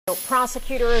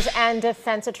Prosecutors and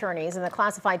defense attorneys in the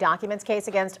classified documents case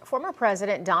against former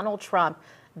President Donald Trump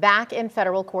back in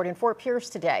federal court in Fort Pierce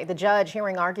today. The judge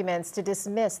hearing arguments to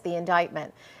dismiss the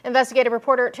indictment. Investigative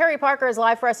reporter Terry Parker is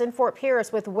live for us in Fort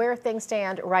Pierce with where things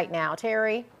stand right now.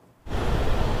 Terry.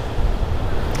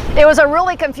 It was a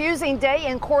really confusing day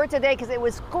in court today because it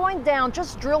was going down,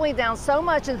 just drilling down so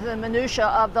much into the minutia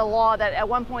of the law that at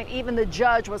one point even the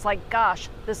judge was like, gosh,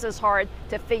 this is hard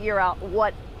to figure out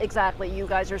what exactly you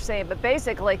guys are saying. But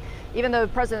basically, even though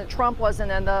President Trump wasn't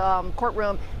in the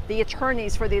courtroom, the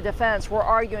attorneys for the defense were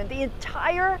arguing the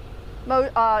entire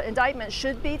indictment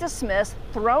should be dismissed,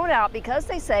 thrown out, because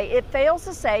they say it fails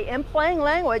to say in plain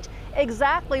language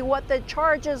exactly what the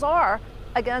charges are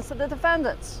against the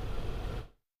defendants.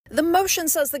 The motion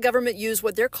says the government used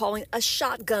what they're calling a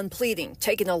shotgun pleading,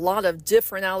 taking a lot of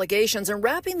different allegations and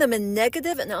wrapping them in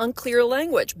negative and unclear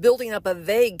language, building up a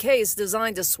vague case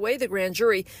designed to sway the grand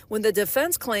jury when the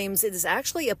defense claims it is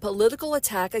actually a political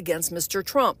attack against Mr.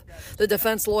 Trump. The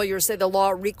defense lawyers say the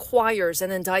law requires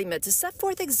an indictment to set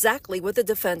forth exactly what the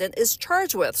defendant is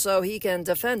charged with so he can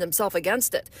defend himself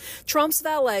against it. Trump's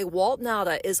valet, Walt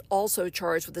Nauta, is also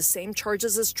charged with the same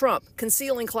charges as Trump,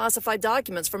 concealing classified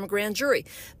documents from a grand jury,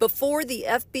 before the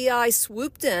FBI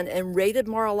swooped in and raided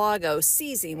Mar-a-Lago,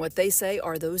 seizing what they say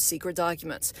are those secret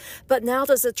documents. But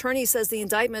Nauta's attorney says the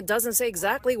indictment doesn't say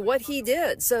exactly what he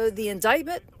did, so the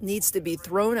indictment needs to be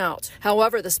thrown out.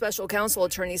 However, the special counsel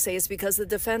attorneys say it's because the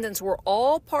defendants were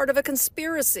all part of a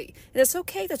conspiracy, and it's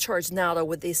okay to charge Nauta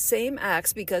with the same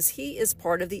acts because he is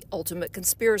part of the ultimate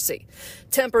conspiracy.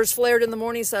 Tempers flared in the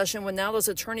morning session when Nauta's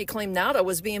attorney claimed Nauta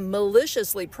was being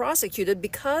maliciously prosecuted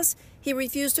because he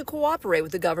refused to cooperate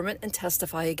with the government and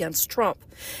testify against Trump.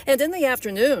 And in the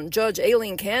afternoon, Judge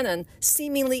Aileen Cannon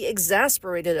seemingly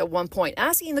exasperated at one point,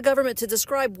 asking the government to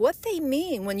describe what they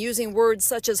mean when using words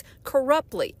such as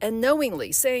corruptly and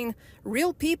knowingly, saying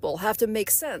real people have to make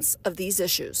sense of these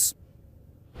issues.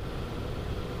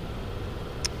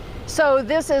 So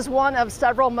this is one of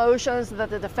several motions that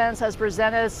the defense has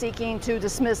presented seeking to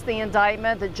dismiss the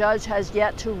indictment. The judge has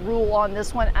yet to rule on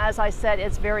this one. As I said,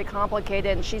 it's very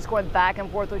complicated, and she's going back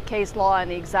and forth with case law and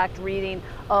the exact reading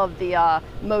of the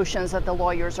motions that the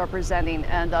lawyers are presenting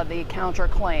and the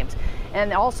counterclaims.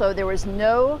 And also, there was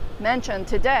no mention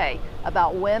today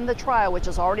about when the trial, which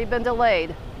has already been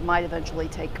delayed, might eventually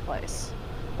take place.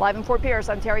 Live in Fort Pierce,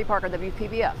 I'm Terry Parker,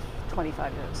 WPBF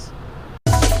 25 News.